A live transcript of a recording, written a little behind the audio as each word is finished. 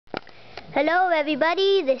Hello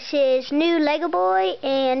everybody, this is New Lego Boy,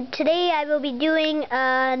 and today I will be doing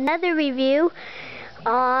another review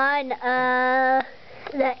on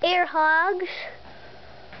the Air Hogs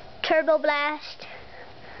Turbo Blast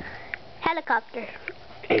Helicopter.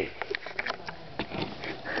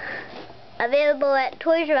 Available at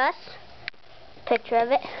Toys R Us. Picture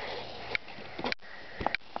of it.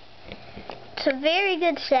 It's a very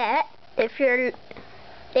good set.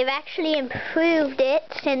 They've actually improved it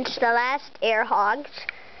since the last Air Hogs,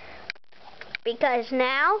 because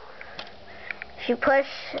now if you push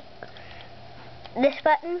this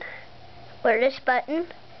button or this button,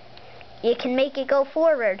 you can make it go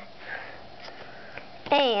forward.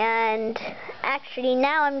 And actually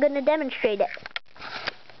now I'm going to demonstrate it.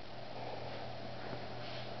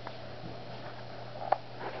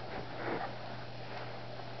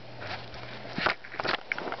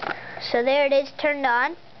 So there it is, turned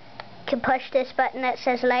on. You can push this button that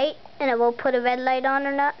says light and it will put a red light on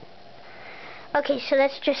or not. Okay, so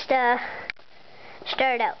let's just start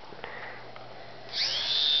out.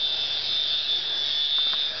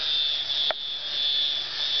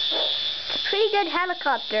 It's a pretty good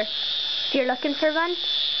helicopter if you're looking for one.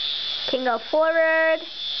 Can go forward.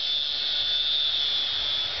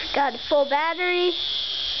 It's got a full battery,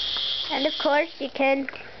 and of course you can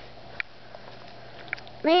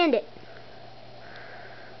land it.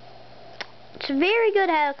 It's a very good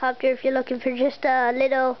helicopter if you're looking for just a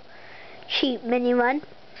little cheap mini one.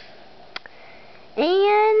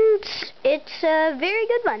 And it's a very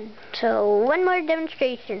good one. So one more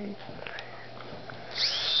demonstration.